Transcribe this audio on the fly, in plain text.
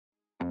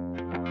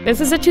This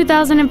is a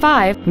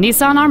 2005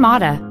 Nissan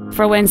Armada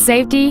for when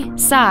safety,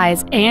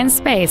 size, and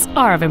space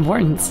are of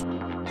importance.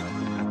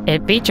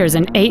 It features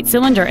an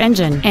 8-cylinder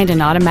engine and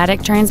an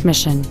automatic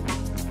transmission.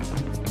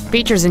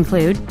 Features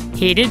include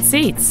heated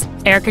seats,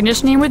 air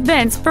conditioning with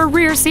vents for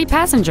rear seat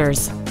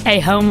passengers,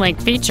 a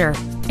HomeLink feature,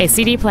 a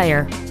CD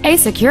player, a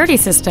security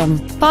system,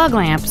 fog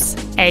lamps,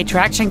 a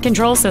traction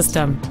control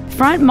system,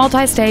 front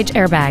multi-stage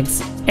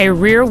airbags, a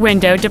rear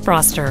window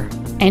defroster,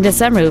 and a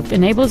sunroof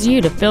enables you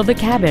to fill the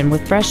cabin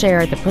with fresh air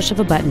at the push of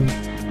a button.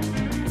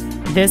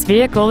 This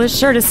vehicle is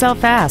sure to sell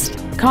fast.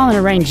 Call and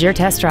arrange your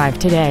test drive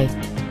today.